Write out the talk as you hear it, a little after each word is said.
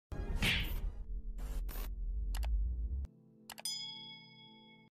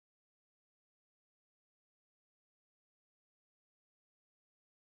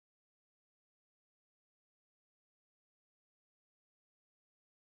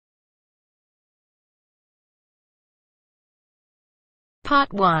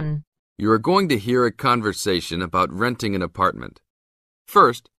Part 1. You are going to hear a conversation about renting an apartment.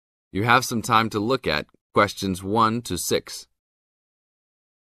 First, you have some time to look at questions 1 to 6.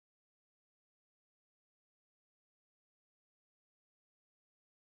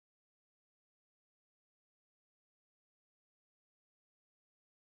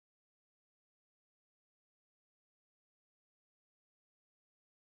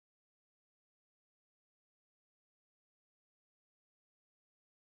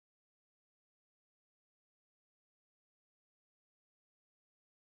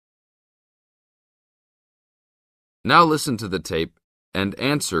 Now listen to the tape and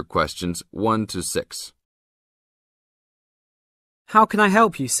answer questions 1 to 6. How can I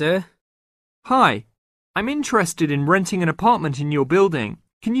help you, sir? Hi, I'm interested in renting an apartment in your building.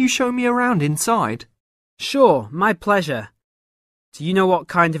 Can you show me around inside? Sure, my pleasure. Do you know what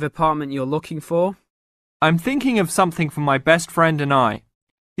kind of apartment you're looking for? I'm thinking of something for my best friend and I.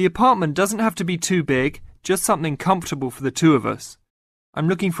 The apartment doesn't have to be too big, just something comfortable for the two of us. I'm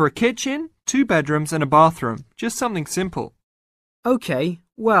looking for a kitchen, 2 bedrooms and a bathroom, just something simple. Okay,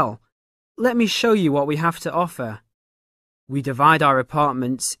 well, let me show you what we have to offer. We divide our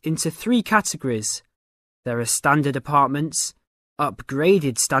apartments into 3 categories. There are standard apartments,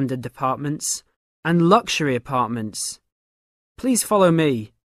 upgraded standard apartments, and luxury apartments. Please follow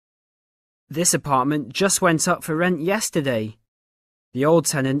me. This apartment just went up for rent yesterday. The old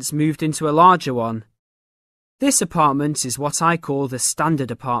tenants moved into a larger one. This apartment is what I call the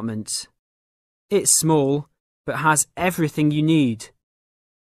standard apartment. It's small, but has everything you need.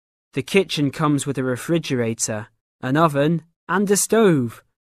 The kitchen comes with a refrigerator, an oven, and a stove.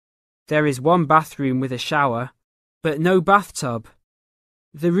 There is 1 bathroom with a shower, but no bathtub.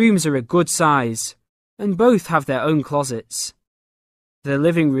 The rooms are a good size, and both have their own closets. The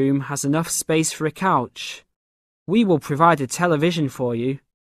living room has enough space for a couch. We will provide a television for you.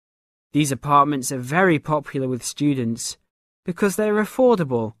 These apartments are very popular with students because they are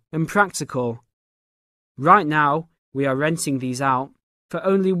affordable and practical. Right now, we are renting these out for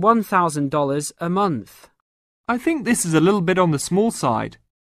only $1,000 a month. I think this is a little bit on the small side.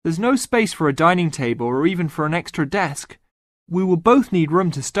 There's no space for a dining table or even for an extra desk. We will both need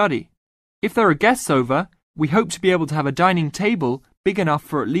room to study. If there are guests over, we hope to be able to have a dining table big enough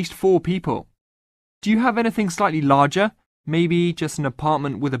for at least 4 people. Do you have anything slightly larger? Maybe just an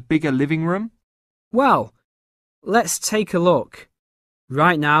apartment with a bigger living room? Well, let's take a look.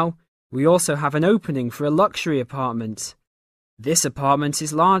 Right now, we also have an opening for a luxury apartment. This apartment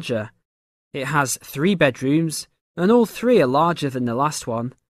is larger. It has 3 bedrooms, and all 3 are larger than the last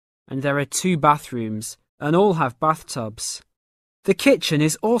one. And there are 2 bathrooms, and all have bathtubs. The kitchen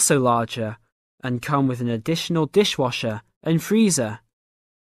is also larger, and come with an additional dishwasher and freezer.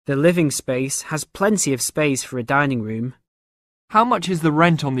 The living space has plenty of space for a dining room. How much is the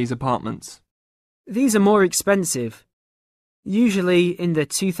rent on these apartments? These are more expensive, usually in the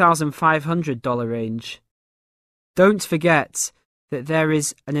 $2,500 range. Don't forget that there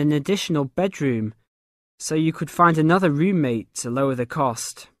is an additional bedroom, so you could find another roommate to lower the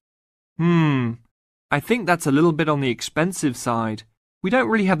cost. I think that's a little bit on the expensive side. We don't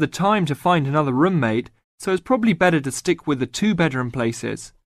really have the time to find another roommate, so it's probably better to stick with the 2-bedroom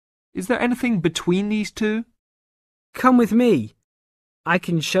places. Is there anything between these 2? Come with me. I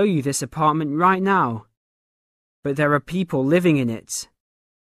can show you this apartment right now. But there are people living in it.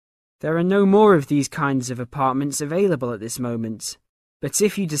 There are no more of these kinds of apartments available at this moment. But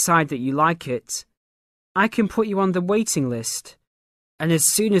if you decide that you like it, I can put you on the waiting list. And as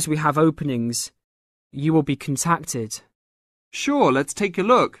soon as we have openings, you will be contacted. Sure, let's take a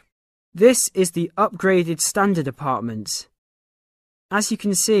look. This is the upgraded standard apartment. As you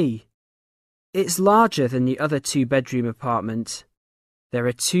can see, it's larger than the other 2-bedroom apartment. There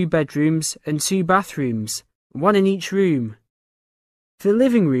are 2 bedrooms and 2 bathrooms, 1 in each room. The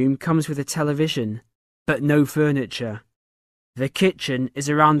living room comes with a television, but no furniture. The kitchen is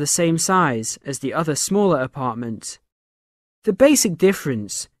around the same size as the other smaller apartment. The basic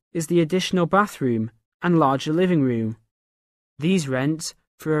difference is the additional bathroom and larger living room. These rent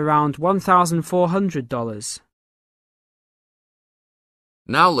for around $1,400.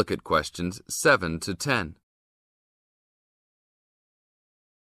 Now look at questions 7 to 10.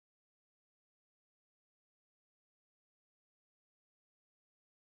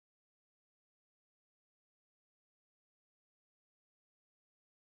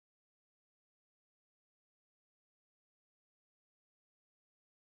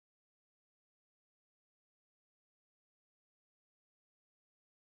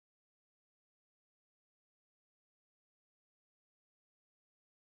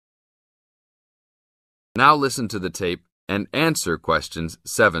 Now listen to the tape and answer questions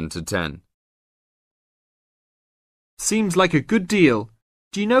 7 to 10. Seems like a good deal.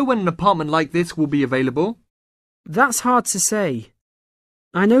 Do you know when an apartment like this will be available? That's hard to say.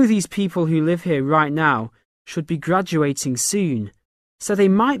 I know these people who live here right now should be graduating soon, so they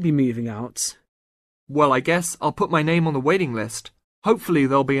might be moving out. Well, I guess I'll put my name on the waiting list. Hopefully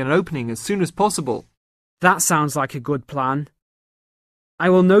there'll be an opening as soon as possible. That sounds like a good plan. I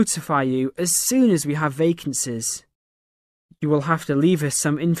will notify you as soon as we have vacancies. You will have to leave us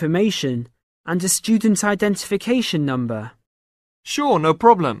some information and a student identification number. Sure, no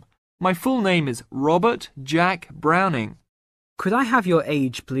problem. My full name is Robert Jack Browning. Could I have your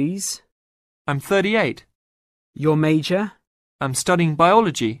age, please? I'm 38. Your major? I'm studying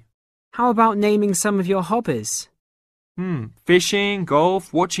biology. How about naming some of your hobbies? Fishing,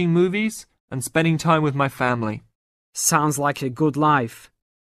 golf, watching movies, and spending time with my family. Sounds like a good life.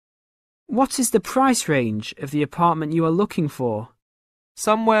 What is the price range of the apartment you are looking for?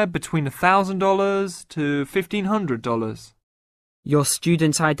 Somewhere between $1,000 to $1,500. Your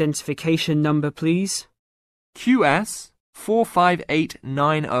student identification number, please? QS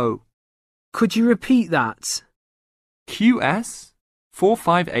 45890. Could you repeat that? QS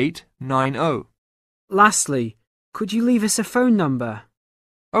 45890. Lastly, could you leave us a phone number?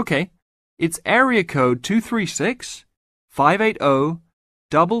 Okay, it's area code 236 580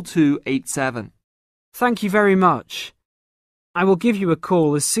 2287. Thank you very much. I will give you a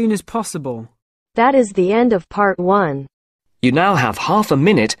call as soon as possible. That is the end of part 1. You now have half a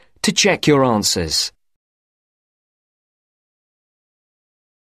minute to check your answers.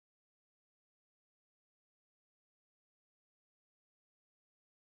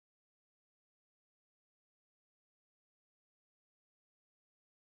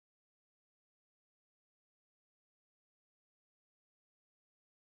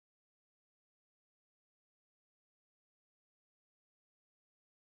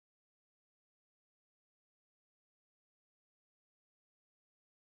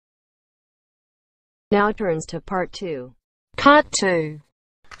 Now turns to part 2. Part 2.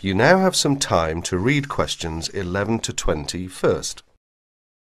 You now have some time to read questions 11 to 20 first.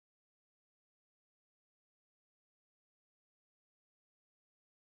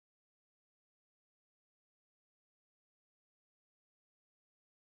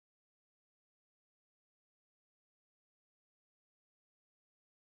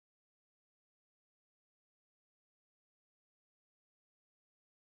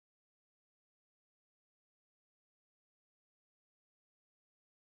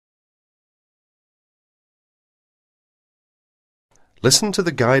 Listen to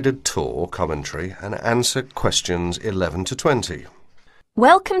the guided tour commentary and answer questions 11 to 20.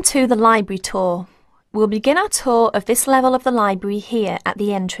 Welcome to the library tour. We'll begin our tour of this level of the library here at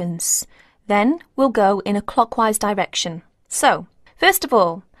the entrance. Then we'll go in a clockwise direction. So, first of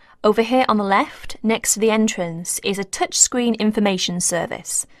all, over here on the left, next to the entrance, is a touchscreen information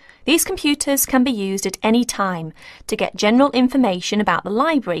service. These computers can be used at any time to get general information about the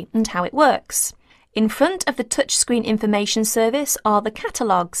library and how it works. In front of the touchscreen information service are the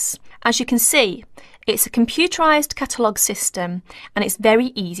catalogues. As you can see, it's a computerized catalogue system and it's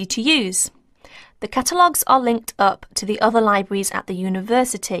very easy to use. The catalogues are linked up to the other libraries at the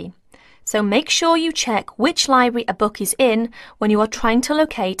university, so make sure you check which library a book is in when you are trying to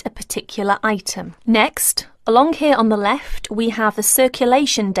locate a particular item. Next, along here on the left, we have the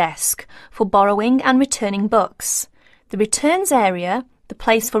circulation desk for borrowing and returning books. The returns area, the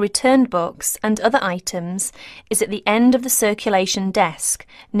place for returned books and other items, is at the end of the circulation desk,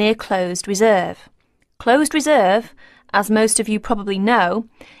 near closed reserve. Closed reserve, as most of you probably know,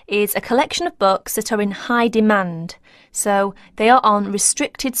 is a collection of books that are in high demand, so they are on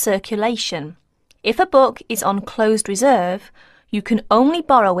restricted circulation. If a book is on closed reserve, you can only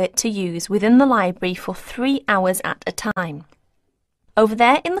borrow it to use within the library for 3 hours at a time. Over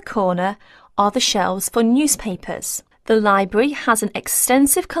there in the corner are the shelves for newspapers. The library has an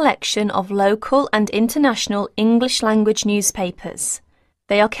extensive collection of local and international English language newspapers.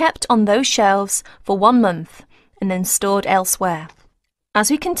 They are kept on those shelves for 1 month and then stored elsewhere. As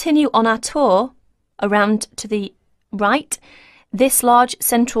we continue on our tour, around to the right, this large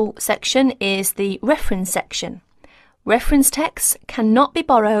central section is the reference section. Reference texts cannot be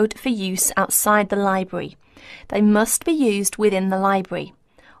borrowed for use outside the library. They must be used within the library.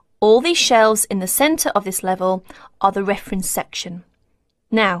 All these shelves in the centre of this level are the reference section.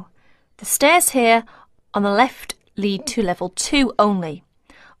 Now, the stairs here on the left lead to level 2 only.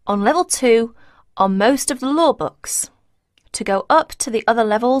 On level 2 are most of the law books. To go up to the other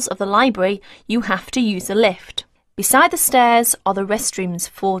levels of the library, you have to use a lift. Beside the stairs are the restrooms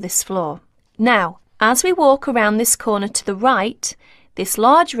for this floor. Now, As we walk around this corner to the right, this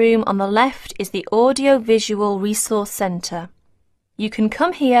large room on the left is the Audio-Visual Resource Centre. You can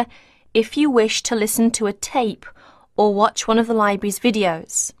come here if you wish to listen to a tape or watch one of the library's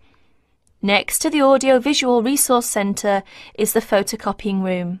videos. Next to the Audio-Visual Resource Centre is the photocopying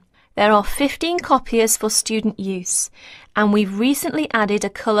room. There are 15 copiers for student use, and we've recently added a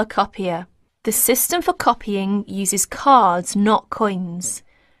colour copier. The system for copying uses cards, not coins.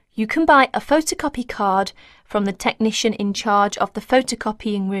 You can buy a photocopy card from the technician in charge of the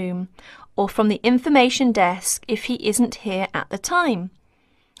photocopying room, or from the information desk if he isn't here at the time.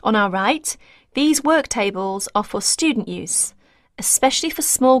 On our right, these work tables are for student use, especially for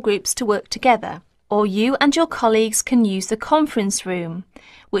small groups to work together, or you and your colleagues can use the conference room,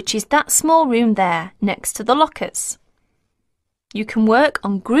 which is that small room there next to the lockers. You can work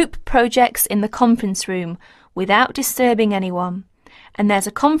on group projects in the conference room without disturbing anyone, and there's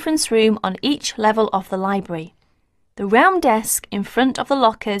a conference room on each level of the library. The round desk in front of the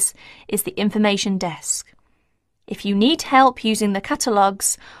lockers is the information desk. If you need help using the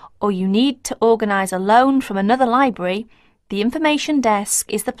catalogues, or you need to organise a loan from another library, the information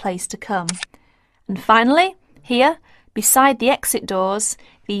desk is the place to come. And finally, here, beside the exit doors,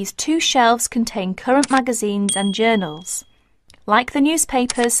 these two shelves contain current magazines and journals. Like the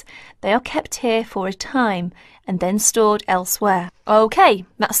newspapers, they are kept here for a time and then stored elsewhere. OK,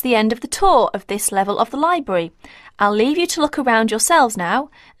 that's the end of the tour of this level of the library. I'll leave you to look around yourselves now,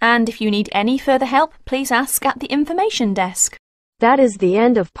 and if you need any further help, please ask at the information desk. That is the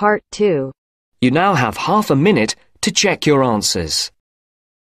end of Part 2. You now have half a minute to check your answers.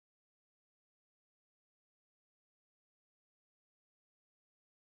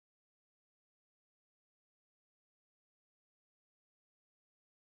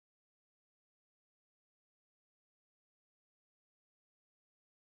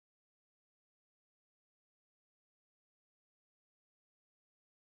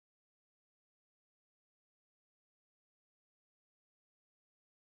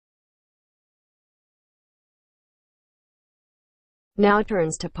 Now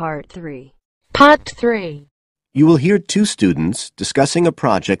turns to Part 3. Part 3. You will hear two students discussing a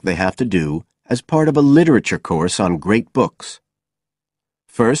project they have to do as part of a literature course on great books.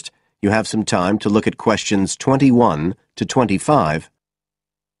 First, you have some time to look at questions 21 to 25.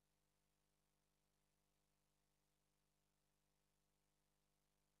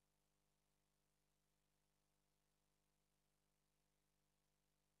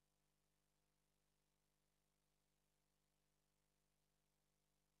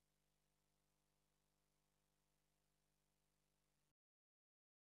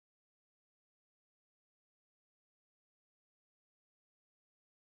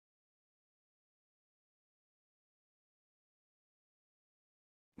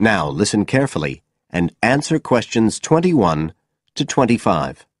 Now listen carefully and answer questions 21 to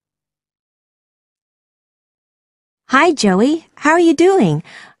 25. Hi, Joey. How are you doing?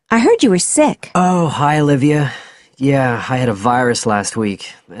 I heard you were sick. Oh, hi, Olivia. Yeah, I had a virus last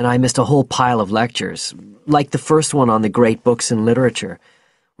week, and I missed a whole pile of lectures, like the first one on the great books in literature,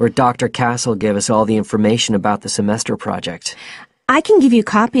 where Dr. Castle gave us all the information about the semester project. I can give you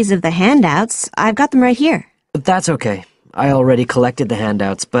copies of the handouts. I've got them right here. But that's okay. I already collected the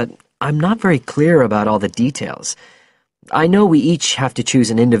handouts, but I'm not very clear about all the details. I know we each have to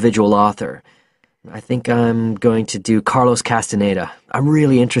choose an individual author. I think I'm going to do Carlos Castaneda. I'm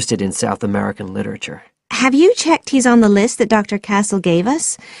really interested in South American literature. Have you checked he's on the list that Dr. Castle gave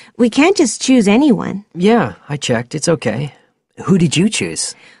us? We can't just choose anyone. Yeah, I checked. It's okay. Who did you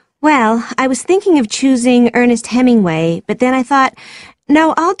choose? Well, I was thinking of choosing Ernest Hemingway, but then I thought,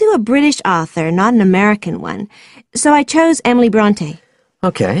 no, I'll do a British author, not an American one. So I chose Emily Bronte.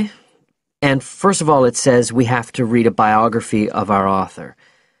 Okay. And first of all, it says we have to read a biography of our author.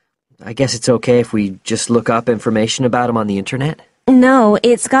 I guess it's okay if we just look up information about him on the internet? No,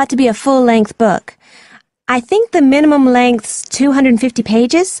 it's got to be a full-length book. I think the minimum length's 250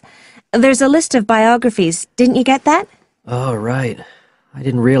 pages. There's a list of biographies. Didn't you get that? Oh, right. I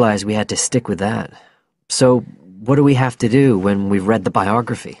didn't realize we had to stick with that. So, what do we have to do when we've read the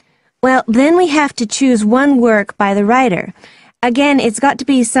biography? Well, then we have to choose one work by the writer. Again, it's got to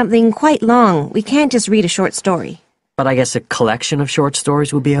be something quite long. We can't just read a short story. But I guess a collection of short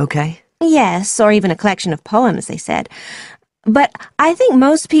stories would be okay? Yes, or even a collection of poems, they said. But I think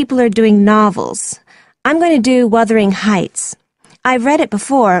most people are doing novels. I'm going to do Wuthering Heights. I've read it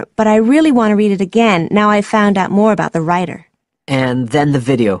before, but I really want to read it again now I've found out more about the writer. And then the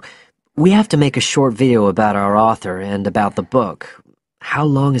video. We have to make a short video about our author and about the book. How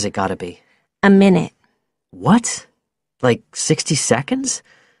long has it got to be? A minute. What? Like 60 seconds?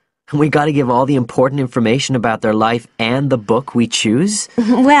 We gotta give all the important information about their life and the book we choose?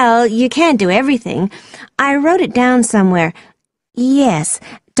 Well, you can't do everything. I wrote it down somewhere. Yes,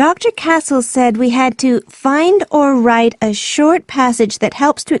 Dr. Castle said we had to find or write a short passage that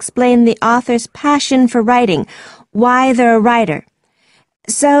helps to explain the author's passion for writing, why they're a writer.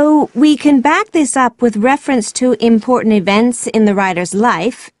 So we can back this up with reference to important events in the writer's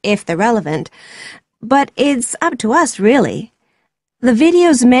life, if they're relevant. But it's up to us, really. The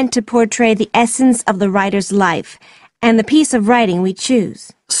video's meant to portray the essence of the writer's life and the piece of writing we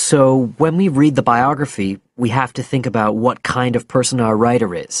choose. So when we read the biography, we have to think about what kind of person our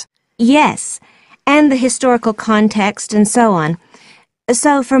writer is. Yes, and the historical context and so on.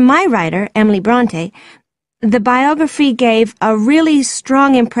 So for my writer, Emily Bronte, the biography gave a really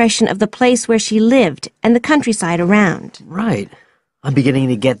strong impression of the place where she lived and the countryside around. Right. I'm beginning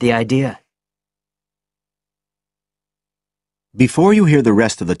to get the idea. Before you hear the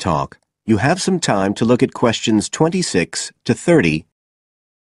rest of the talk, you have some time to look at questions 26 to 30.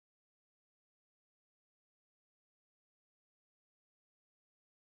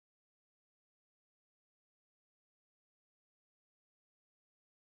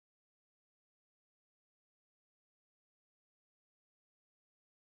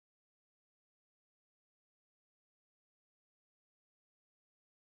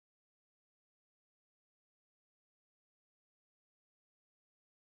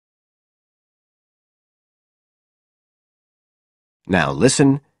 Now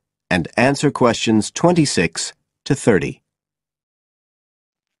listen and answer questions 26 to 30.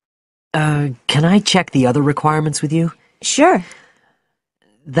 Can I check the other requirements with you? Sure.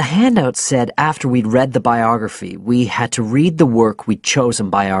 The handout said after we'd read the biography, we had to read the work we'd chosen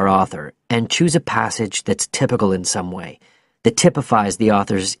by our author and choose a passage that's typical in some way, that typifies the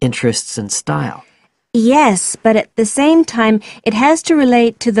author's interests and style. Yes, but at the same time, it has to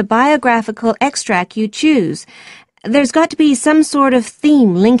relate to the biographical extract you choose. There's got to be some sort of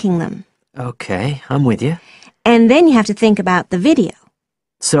theme linking them. Okay, I'm with you. And then you have to think about the video.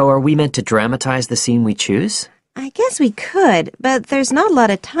 So are we meant to dramatize the scene we choose? I guess we could, but there's not a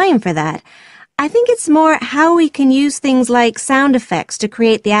lot of time for that. I think it's more how we can use things like sound effects to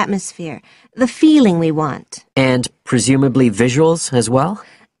create the atmosphere, the feeling we want. And presumably visuals as well?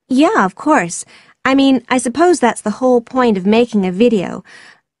 Yeah, of course. I mean, I suppose that's the whole point of making a video.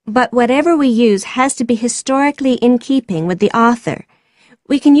 But whatever we use has to be historically in keeping with the author.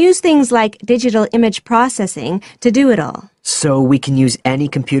 We can use things like digital image processing to do it all. So we can use any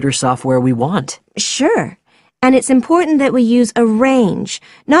computer software we want? Sure. And it's important that we use a range,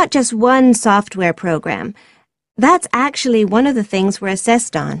 not just one software program. That's actually one of the things we're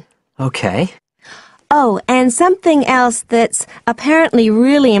assessed on. Okay. Oh, and something else that's apparently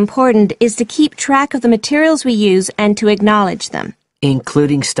really important is to keep track of the materials we use and to acknowledge them.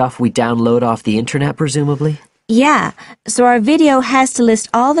 Including stuff we download off the internet, presumably? Yeah, so our video has to list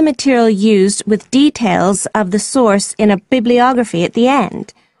all the material used with details of the source in a bibliography at the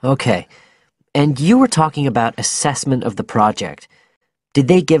end. Okay. And you were talking about assessment of the project. Did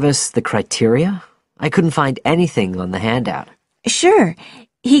they give us the criteria? I couldn't find anything on the handout. Sure.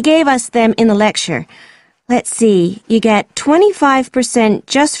 He gave us them in the lecture. Let's see, you get 25%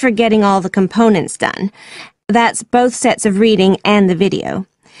 just for getting all the components done. That's both sets of reading and the video.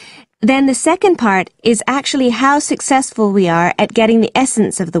 Then the second part is actually how successful we are at getting the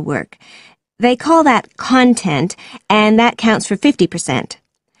essence of the work. They call that content, and that counts for 50%.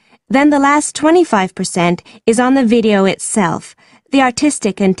 Then the last 25% is on the video itself, the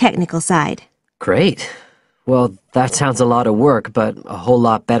artistic and technical side. Great. Well, that sounds a lot of work, but a whole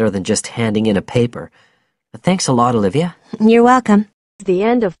lot better than just handing in a paper. Thanks a lot, Olivia. You're welcome. The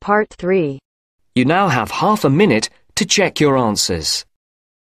end of part 3. You now have half a minute to check your answers.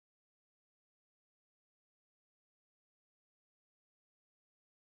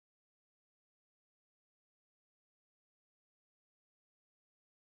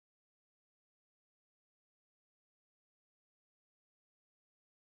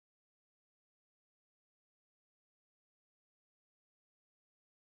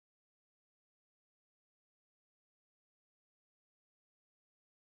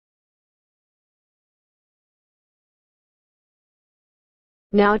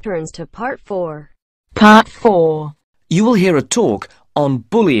 Now turns to part 4. Part 4. You will hear a talk on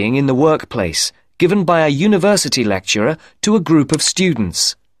bullying in the workplace given by a university lecturer to a group of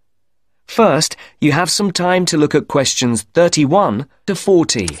students. First, you have some time to look at questions 31 to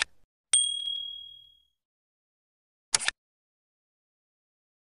 40.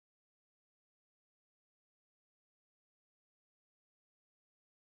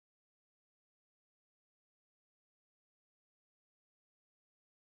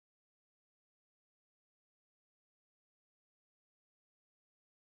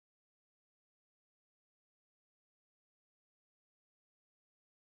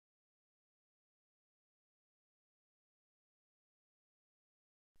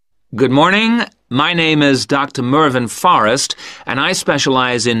 Good morning. My name is Dr. Mervyn Forrest, and I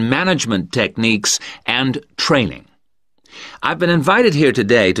specialize in management techniques and training. I've been invited here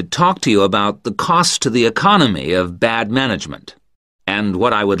today to talk to you about the cost to the economy of bad management. And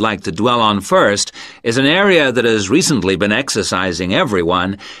what I would like to dwell on first is an area that has recently been exercising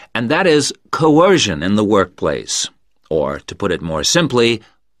everyone, and that is coercion in the workplace, or, to put it more simply,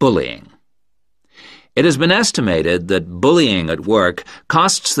 bullying. It has been estimated that bullying at work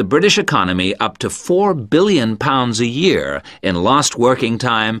costs the British economy up to £4 billion a year in lost working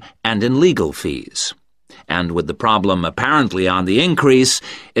time and in legal fees. And with the problem apparently on the increase,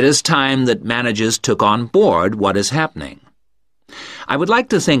 it is time that managers took on board what is happening. I would like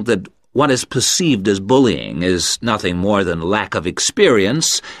to think that what is perceived as bullying is nothing more than lack of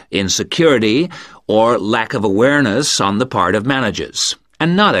experience, insecurity, or lack of awareness on the part of managers,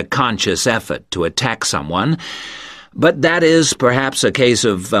 and not a conscious effort to attack someone, but that is perhaps a case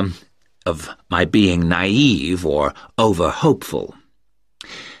of my being naive or over-hopeful.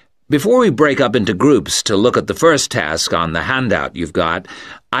 Before we break up into groups to look at the first task on the handout you've got,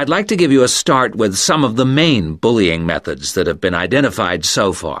 I'd like to give you a start with some of the main bullying methods that have been identified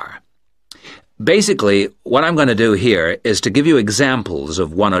so far. Basically, what I'm going to do here is to give you examples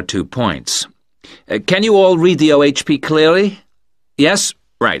of 1 or 2 points. Can you all read the OHP clearly? Yes?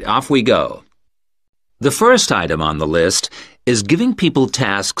 Right, off we go. The first item on the list is giving people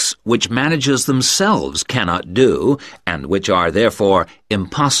tasks which managers themselves cannot do and which are therefore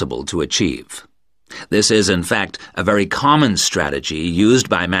impossible to achieve. This is, in fact, a very common strategy used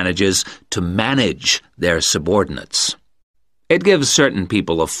by managers to manage their subordinates. It gives certain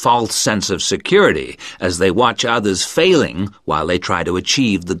people a false sense of security as they watch others failing while they try to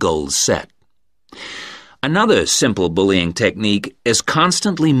achieve the goals set. Another simple bullying technique is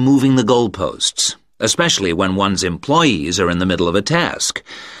constantly moving the goalposts, especially when one's employees are in the middle of a task.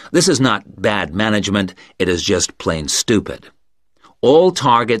 This is not bad management, it is just plain stupid. All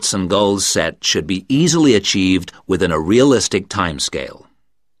targets and goals set should be easily achieved within a realistic timescale.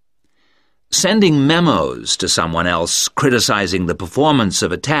 Sending memos to someone else criticizing the performance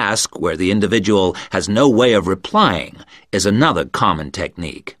of a task where the individual has no way of replying is another common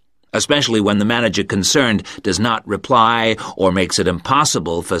technique, especially when the manager concerned does not reply or makes it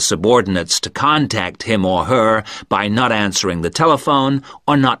impossible for subordinates to contact him or her by not answering the telephone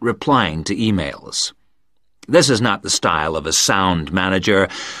or not replying to emails. This is not the style of a sound manager,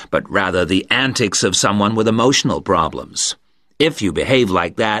 but rather the antics of someone with emotional problems. If you behave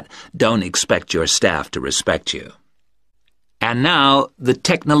like that, don't expect your staff to respect you. And now, the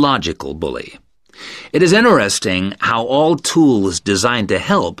technological bully. It is interesting how all tools designed to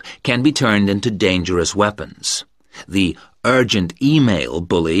help can be turned into dangerous weapons. The urgent email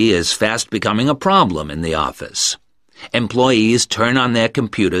bully is fast becoming a problem in the office. Employees turn on their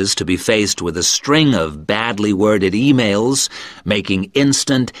computers to be faced with a string of badly worded emails, making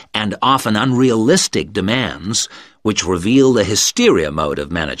instant and often unrealistic demands, which reveal the hysteria mode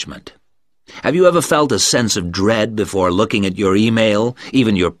of management. Have you ever felt a sense of dread before looking at your email,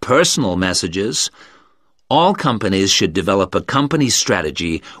 even your personal messages? All companies should develop a company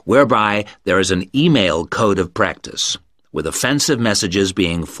strategy whereby there is an email code of practice, with offensive messages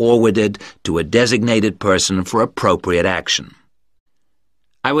being forwarded to a designated person for appropriate action.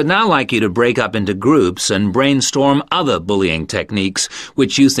 I would now like you to break up into groups and brainstorm other bullying techniques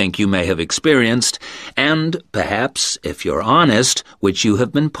which you think you may have experienced, and perhaps, if you're honest, which you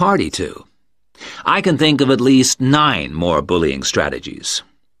have been party to. I can think of at least 9 more bullying strategies.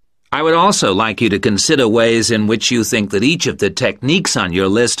 I would also like you to consider ways in which you think that each of the techniques on your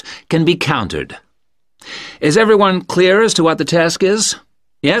list can be countered. Is everyone clear as to what the task is?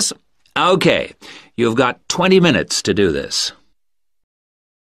 Yes? Okay. You've got 20 minutes to do this.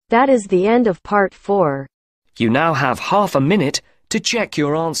 That is the end of part 4. You now have half a minute to check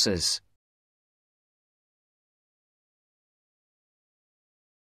your answers.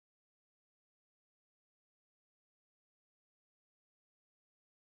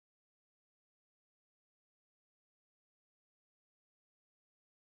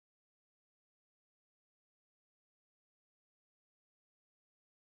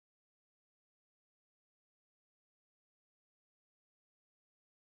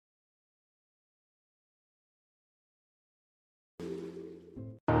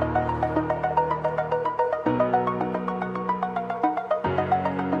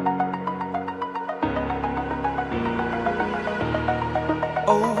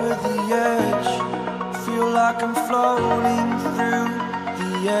 Over the edge, feel like I'm floating through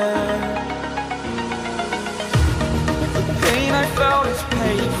the air. The pain I felt is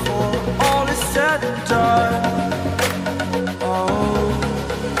paid for, all is said and done. Oh,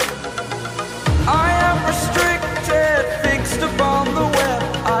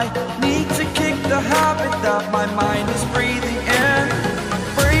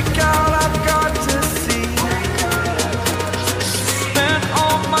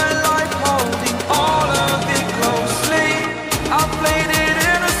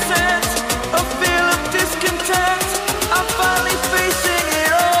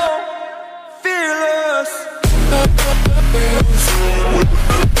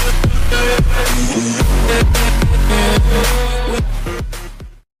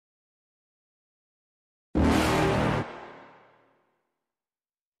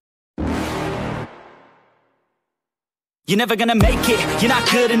 You're never gonna make it, you're not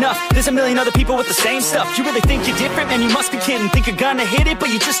good enough. There's a million other people with the same stuff. You really think you're different? Man, you must be kidding. Think you're gonna hit it,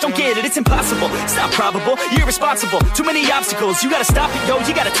 but you just don't get it. It's impossible, it's not probable, you're irresponsible. Too many obstacles, you gotta stop it, yo.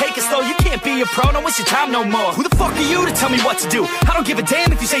 You gotta take it slow, you can't be a pro. Don't waste your time no more. Who the fuck are you to tell me what to do? I don't give a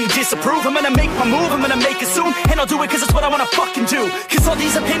damn if you say you disapprove. I'm gonna make my move, I'm gonna make it soon. And I'll do it cause it's what I wanna fucking do. Cause all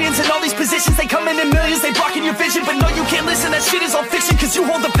these opinions and all these positions, they come in millions, they blocking your vision. But no, you can't listen, that shit is all fiction. Cause you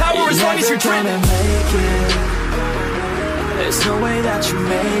hold the power as long as you're driven. There's no way that you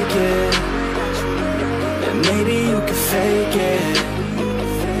make it. And maybe you could fake it,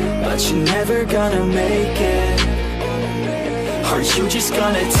 but you're never gonna make it. Are you just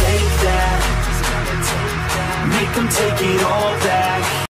gonna take that? Make them take it all back.